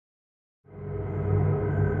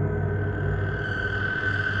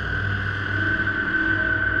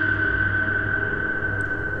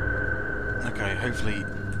hopefully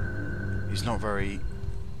he's not very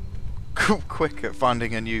quick at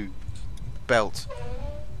finding a new belt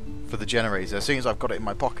for the generator. As soon as I've got it in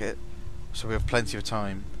my pocket, so we have plenty of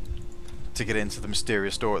time to get into the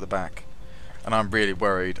mysterious door at the back. And I'm really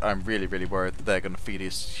worried. I'm really worried that they're going to feed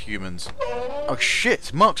us humans. Oh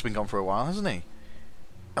shit! Mark's been gone for a while, hasn't he?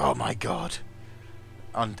 Oh my god!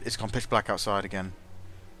 And it's gone pitch black outside again.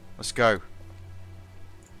 Let's go.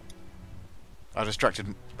 I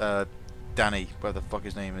distracted Danny, where the fuck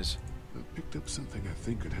his name is. I picked up something I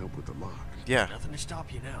think could help with the lock. Yeah. Nothing to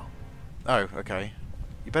stop you now. Oh, okay.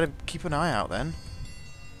 You better keep an eye out then.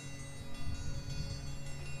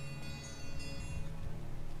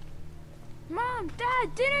 Mom,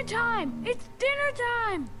 Dad, dinner time! It's dinner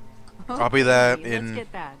time! I'll be there Okay, in, let's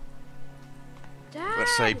get that. Dad,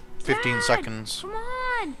 let's say, 15 Dad, seconds Come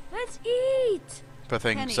on, let's eat! per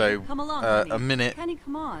thing. Kenny, So, come along, a honey. minute Kenny,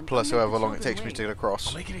 come on. plus Don't make however the long it takes me children to get wait. across.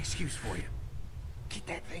 I'll make an excuse for you. Get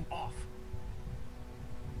that thing off.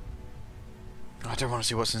 I don't want to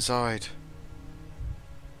see what's inside.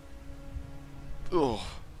 Ugh.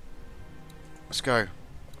 Let's go. Do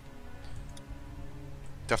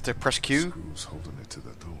you have to press Q? Screws holding it to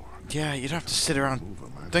the door. Yeah, you'd have to sit around. Move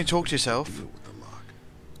 'em, I Don't talk to yourself. deal with the lock.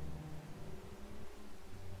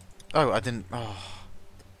 Oh, I didn't. Oh.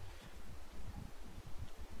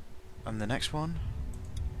 And the next one.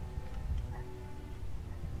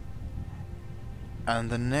 And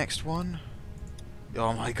the next one.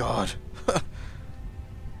 Oh my god.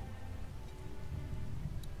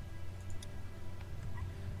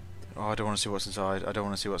 Oh, I don't want to see what's inside. I don't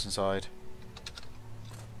want to see what's inside.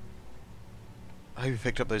 I hope you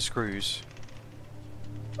picked up those screws.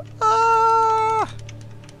 Ah!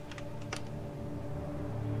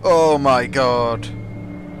 Oh my god.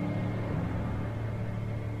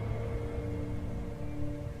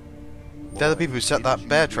 They're the people who set that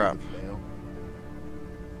bear trap.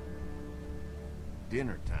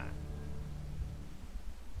 Dinner time.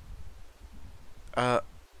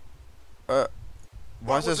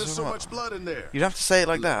 Why is there so much blood in there? You'd have to say it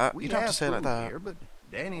like that. We You'd have to say it like food that. here, but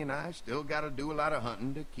Danny and I still got to do a lot of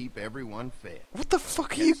hunting to keep everyone fed. What the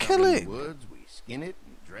fuck are Get you something in the killing? woods, we skin it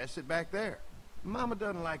and dress it back there. Mama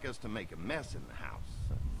doesn't like us to make a mess in the house.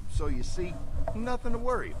 So you see, nothing to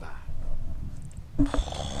worry about.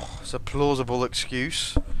 It's a plausible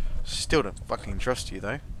excuse. Still don't fucking trust you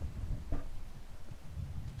though.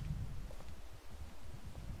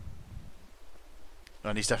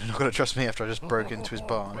 And he's definitely not going to trust me after I just broke into his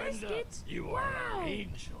barn. Biscuits? You are Wow. an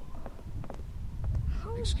angel.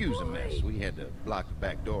 Oh, Excuse the boy. mess. We had to block the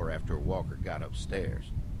back door after Walker got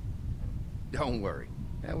upstairs. Don't worry.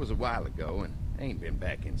 That was a while ago and ain't been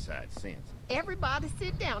back inside since. Everybody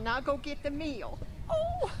sit down. Now go get the meal.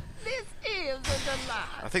 Oh, this is a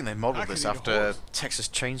delight. I think they modelled this after Texas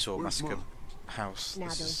Chainsaw Massacre house. Now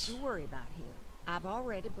This don't is- you worry about him. I've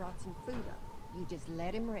already brought some food up. You just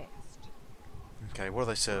let him rest. Okay, what are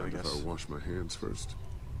they serving Mind if us? I wash my hands first?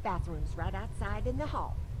 Bathroom's right outside in the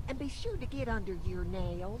hall. And be sure to get under your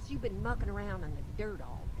nails. You've been mucking around in the dirt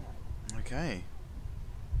all day. Okay.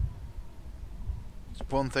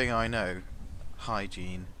 One thing I know,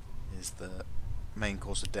 hygiene is the main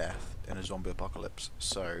cause of death in a zombie apocalypse.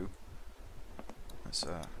 So, let's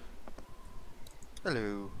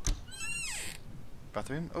hello.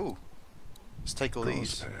 Bathroom. Oh, let's take all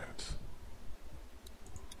these. Gauze pads.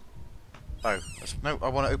 Oh, no, I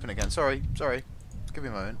want to open it again. Sorry. Give me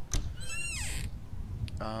a moment.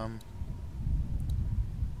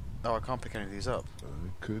 Oh, I can't pick any of these up. I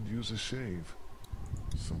could use a shave.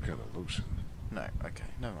 Some kind of lotion. No, okay,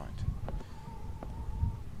 never mind.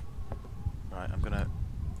 Right, I'm gonna...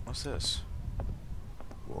 What's this?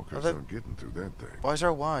 Walker's there- not getting through that thing. Why is there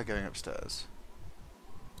a wire going upstairs?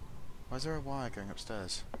 Why is there a wire going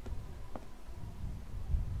upstairs?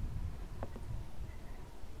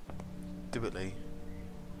 Do it, Lee.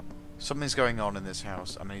 Something's going on in this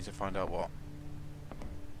house, and I need to find out what.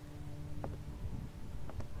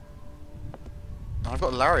 I've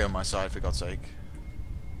got Larry on my side, for God's sake.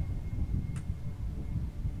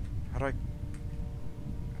 How do I...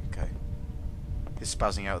 Okay. His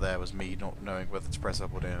spazzing out there was me not knowing whether to press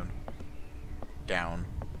up or down. Down,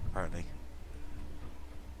 apparently.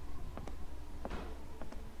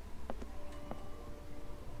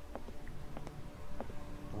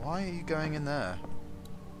 Why are you going in there?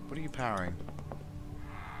 What are you powering?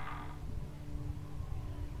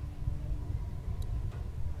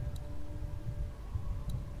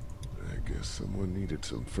 I guess someone needed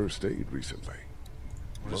some first aid recently.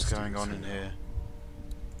 What is Rusty going on in here. here?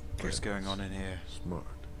 What is going on in here? Smart.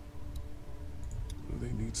 What do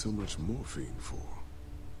they need so much morphine for?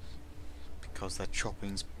 Because they're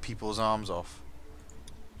chopping people's arms off.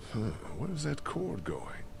 Where's that cord going?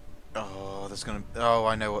 Oh, there's gonna. Oh,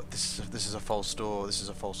 I know what this is. This is a false door. This is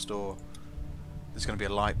a false door. There's gonna be a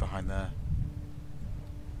light behind there.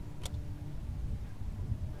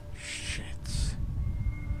 Shit.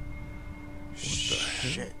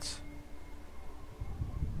 Shit.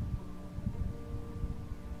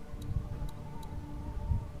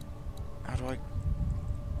 How do I?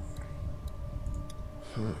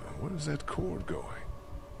 Where's that cord going?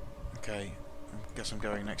 Okay, I guess I'm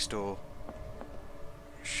going next door.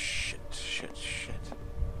 Shit, shit, shit.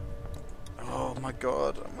 Oh my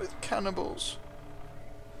god, I'm with cannibals.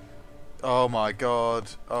 Oh my god,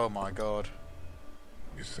 oh my god.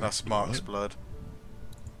 That's Mark's blood.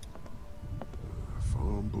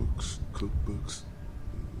 Farm books, cookbooks,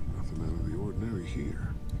 nothing out of the ordinary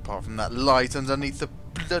here. Apart from that light underneath the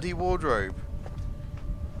bloody wardrobe.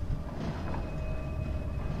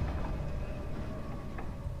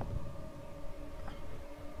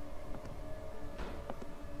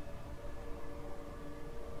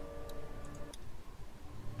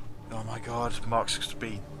 Oh my god, Mark's to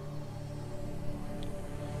be.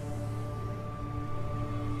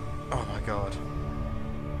 Oh my god.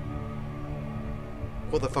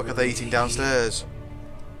 What the fuck are they eating downstairs?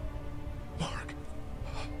 Mark,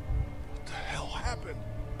 what the hell happened?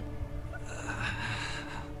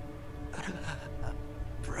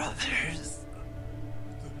 Brothers,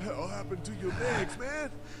 What the hell happened to your legs,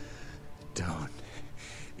 man? don't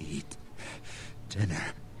eat dinner.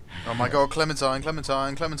 Oh my god, Clementine,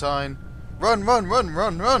 Clementine, Clementine. Run, run, run,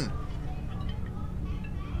 run, run!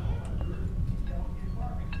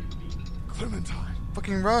 Clementine.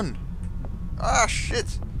 Fucking run! Ah,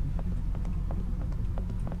 shit!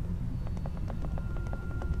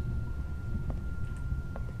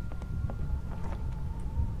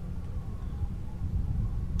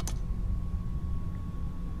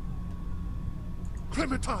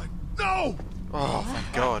 Clementine, no! Oh,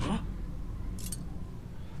 thank god.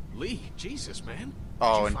 Lee, Jesus, man.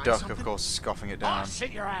 Oh, Did you and find Duck, something? of course, scoffing it Oh, down.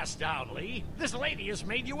 sit your ass down, Lee. This lady has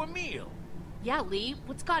made you a meal. Yeah, Lee,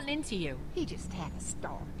 what's gotten into you? He just had a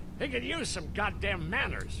start. He could use some goddamn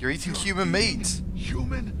manners. You're eating human meat!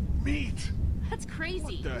 Human meat. That's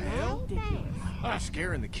crazy. The hell? Thanks. You're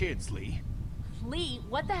scaring the kids, Lee. Lee,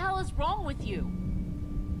 what the hell is wrong with you?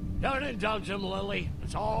 Don't indulge him, Lily.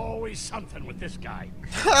 There's always something with this guy.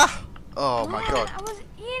 Oh my god. I was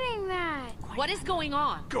eating that. What is going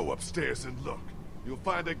on? Go upstairs and look. You'll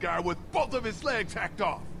find a guy with both of his legs hacked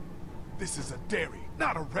off. This is a dairy,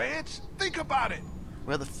 not a ranch. Think about it.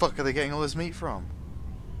 Where the fuck are they getting all this meat from?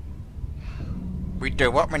 We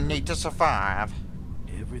do what we need to survive.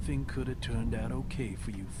 Everything could have turned out okay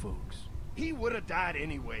for you folks. He would have died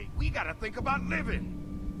anyway. We gotta think about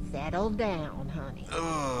living. Settle down, honey.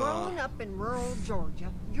 Ugh. Growing up in rural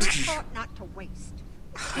Georgia, you're taught not to waste.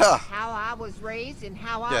 Ha! How I was raised and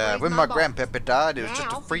how I Yeah, raised when my my boys. grandpapa died, it was just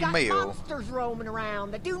a Now, free you got meal. monsters roaming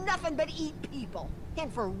around that do nothing but eat people.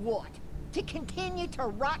 And for what? To continue to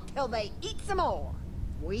rot till they eat some more.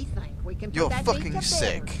 We think we can put You're that meat fucking to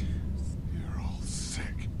sick. bed. You're all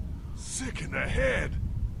sick. Sick in the head.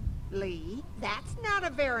 Lee, that's not a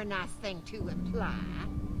very nice thing to imply.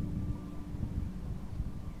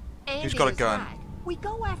 Who's got a Andy is gun? right. We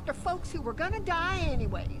go after folks who were gonna die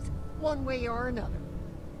anyways, one way or another.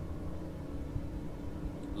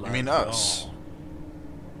 You mean us?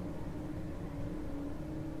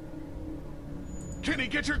 Kenny,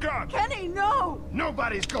 get your gun. Kenny, no!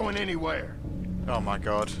 Nobody's going anywhere. Oh my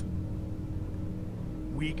god.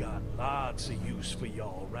 We got lots of use for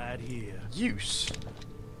y'all right here. Use?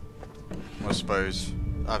 I suppose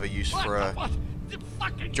I have a use for a What? The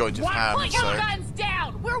fucking joint of what? ham, Put your so. guns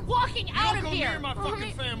down! We're walking out Don't of go here! near my fucking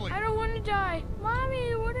Mommy, family. I don't want to die.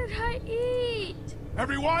 Mommy, what did I eat?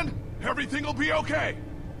 Everyone, everything will be okay.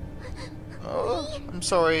 Oh, I'm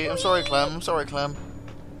sorry, Clem, I'm sorry, Clem.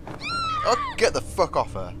 Oh, get the fuck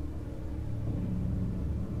off her.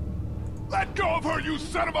 Let go of her, you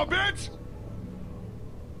son of a bitch!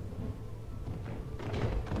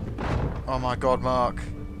 Oh my god, Mark.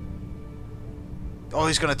 Oh,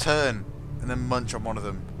 he's gonna turn and then munch on one of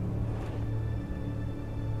them.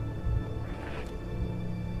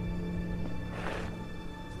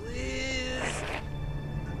 Please.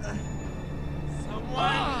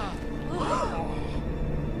 Someone.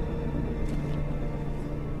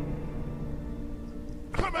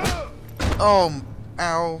 Come here! Oh,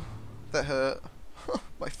 ow. That hurt.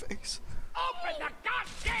 My face. Open the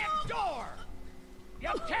goddamn door! You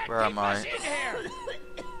can't Where keep am I? us in here!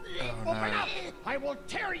 Oh Open no. up! I will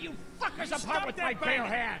tear you fuckers apart with my bare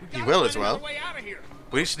hand! You will as well. Way out of here.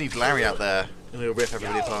 We just need Larry out there and he'll rip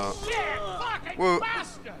everybody apart. Shit, fucking Whoa.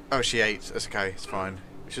 bastard! Oh, she ate. It's okay. It's fine.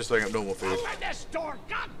 He's just throwing up normal food. Open this door,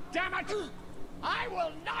 God damn it! I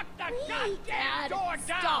will knock the goddamn Dad, door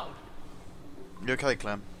down! stop. You okay,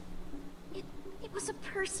 Clem? It was a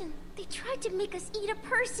person. They tried to make us eat a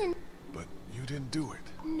person. But you didn't do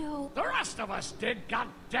it. No. The rest of us did, God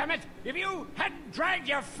damn it! If you hadn't dragged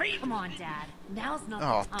your feet. Come on, Dad. Now's not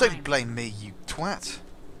Oh, the time. don't blame me, you twat.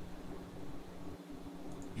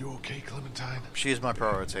 You okay, Clementine? She is my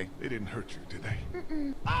priority. They didn't hurt you, did they?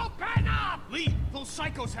 Open up! Lee, those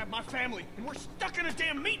psychos have my family, and we're stuck in a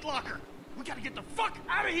damn meat locker. We gotta get the fuck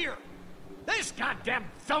out of here. This goddamn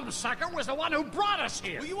film sucker was the one who brought us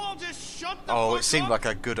here. Will you all just shut the Oh, fuck it seemed up? like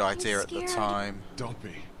a good idea at the scared. time. Don't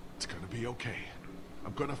be. It's gonna be okay.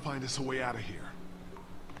 I'm gonna find us a way out of here.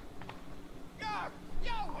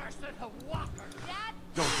 You're worse than a walker, Dad.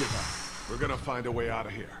 Don't give up. We're gonna find a way out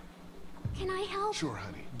of here. Can I help? Sure,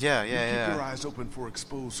 honey. Yeah, Keep yeah, your yeah. eyes open for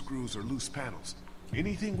exposed screws or loose panels.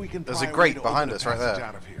 Anything we can. There's a pry grate away to behind open us a right there. passage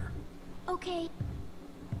out of here. Okay.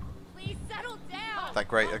 Please settle down. That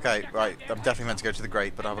grate, okay, right. I'm definitely meant to go to the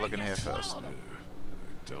grate, but I'll have a look in here first.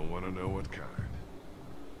 Don't want to know what kind.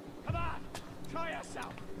 Come on, try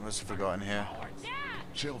yourself. What else have we got in here?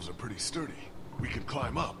 Shelves are pretty sturdy. We can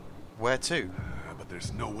climb up, Where to? but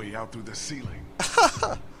there's no way out through the ceiling.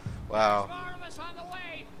 Wow. More of us on the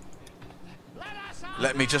way. Let us out.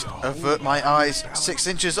 Let me just avert my eyes 6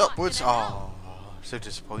 inches upwards. Oh, so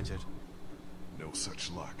disappointed. No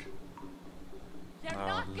such luck. They're Oh,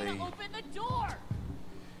 not gonna Lee. open the door.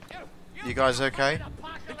 You guys okay?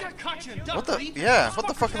 They got Katya and Duck, What the? Lee. Yeah, Those what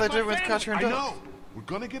the fuck fuckers are they have doing my with family. Catcher and I Duck? know. We're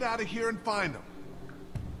gonna get out of here and find them.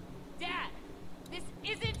 Dad, this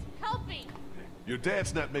isn't helping. Your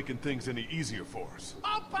dad's not making things any easier for us.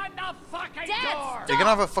 Open the fucking Dad, door. You're gonna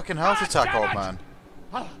have a fucking heart God attack, damn old it! man.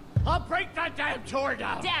 I'll break that damn door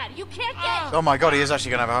down. Dad, you can't get Oh my god, he is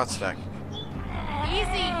actually gonna have a heart attack.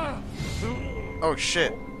 easy. Oh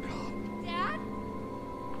shit. Dad?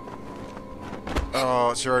 Oh,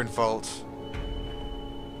 it's your own fault.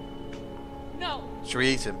 No. Should we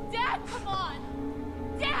eat him? Dad, come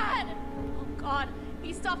on. Dad! Oh god,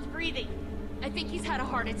 he stopped breathing. I think he's had a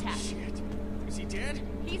heart attack. Shit. Is he dead?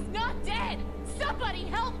 He's not dead. Somebody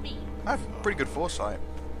help me. I have pretty good foresight.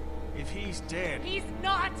 If he's dead, He's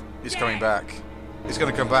not He's dead. coming back. He's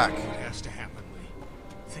gonna come back. what has to happen, Lee?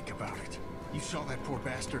 Think about it. You saw that poor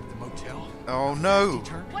bastard at the motel? Oh no. He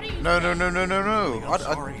turned? What are you No, no, saying? no, no, no, no. I'm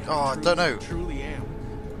sorry. I don't know. Truly am.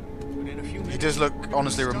 But in a few minutes, does look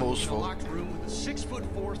honestly he's stuck remorseful. In a locked room with a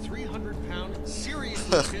 6'4", 300-pound,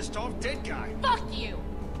 seriously pissed off dead guy. Fuck you.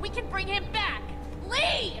 We can bring him back.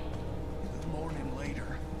 Lee! We'll mourn him later.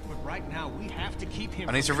 But right now, we have to keep him.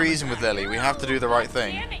 I need to from coming reason with back. Lily. We have to do the right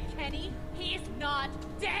thing. Damn it, Kenny. He's not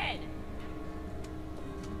dead.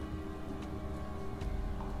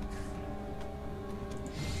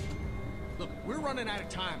 Look, we're running out of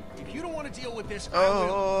time. If you don't want to deal with this, I will.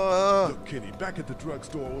 Oh, Look, Kenny, back at the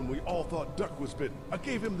drugstore when we all thought Duck was bitten, I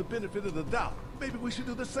gave him the benefit of the doubt. Maybe we should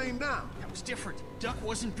do the same now. That was different. Duck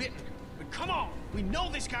wasn't bitten. But come on, we know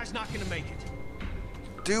this guy's not gonna make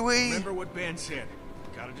it. do we? Remember what Ben said.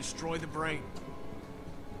 Gotta destroy the brain.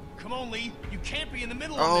 Come on, Lee. You can't be in the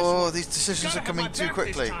middle of this Oh, one. these decisions Gotta are have my coming too back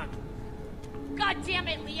this quickly. time. God damn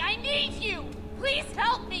it, Lee. I need you. Please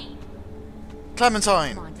help me.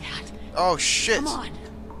 Clementine. Come on, Dad. Oh shit. Come on.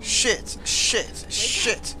 Shit. Shit.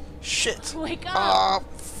 Shit. Shit. Wake up. Ah,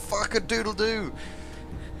 fuck a doodle doo.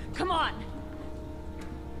 Come on.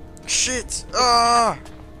 Shit. Ah.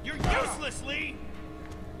 You're useless, Lee.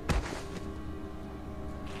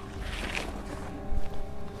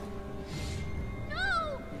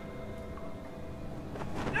 No.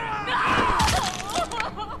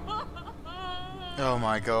 Oh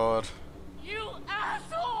my god. You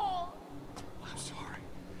asshole. I'm sorry.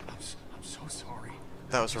 I'm so sorry.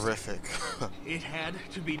 That was horrific. It had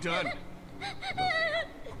to be done.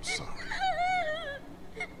 I'm sorry.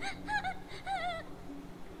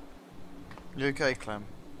 You okay, Clem?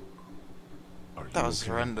 Are you That was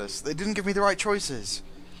okay? horrendous. They didn't give me the right choices.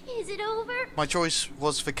 Is it over? My choice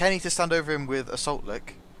was for Kenny to stand over him with a salt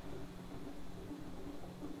lick.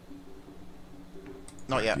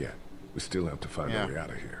 Not yet. Yeah, we still have to find Yeah. a way out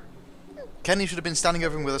of here. Kenny should have been standing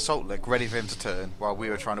over him with a salt lick, ready for him to turn, while we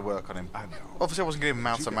were trying to work on him. I know. Obviously, I wasn't giving him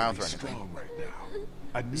mouth You to gotta mouth be or anything. strong right now.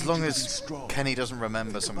 I need As you long to be as strong. Kenny doesn't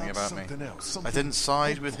remember Think something about me. something else, I something didn't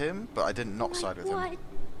side with hopeful. him, but I did not side with Like him. what?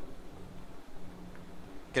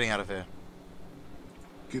 Getting out of here.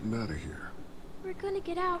 Getting out of here. We're gonna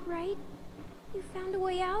get out, right? You found a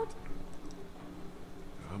way out?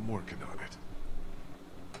 I'm working on it.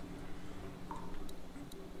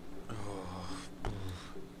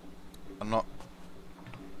 I'm not...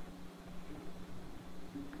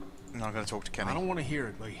 No, I'm going to talk to Kenny. I don't want to hear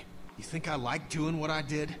it, Lee. You think I like doing what I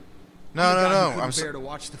did? No, no, no. I'm bear to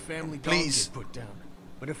watch the family dog get put down.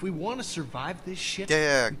 But if we want to survive this shit,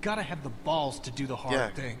 we gotta have the balls to do the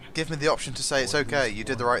hard thing. Give me the option to say it's okay. You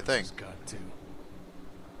did the right thing. Got to.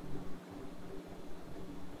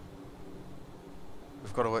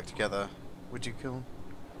 We've got to work together. Would you kill him?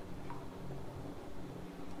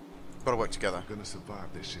 We've got to work together. We're gonna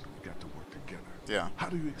survive this shit. We got to work together. Yeah. How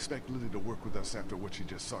do you expect Lily to work with us after what she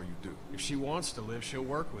just saw you do? If she wants to live, she'll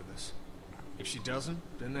work with us. If she doesn't,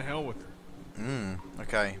 then the hell with her.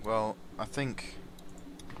 Okay. Well, I think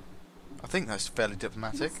that's fairly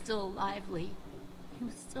diplomatic. He was still alive, Lee. He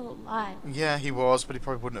was still alive. Yeah, he was, but he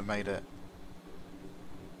probably wouldn't have made it.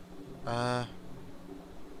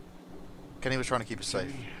 Kenny was trying to keep us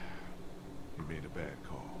safe. He made a bad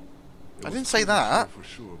call. I didn't say that. For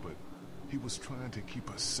sure, but he was trying to keep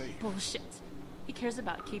us safe. Bullshit. He cares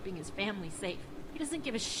about keeping his family safe. He doesn't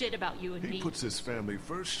give a shit about you and me. He puts his family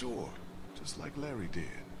first, sure. Just like Larry did.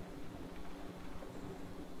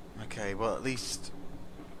 Okay, well at least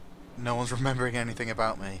no one's remembering anything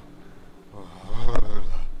about me. What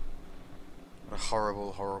a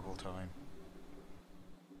horrible, horrible time.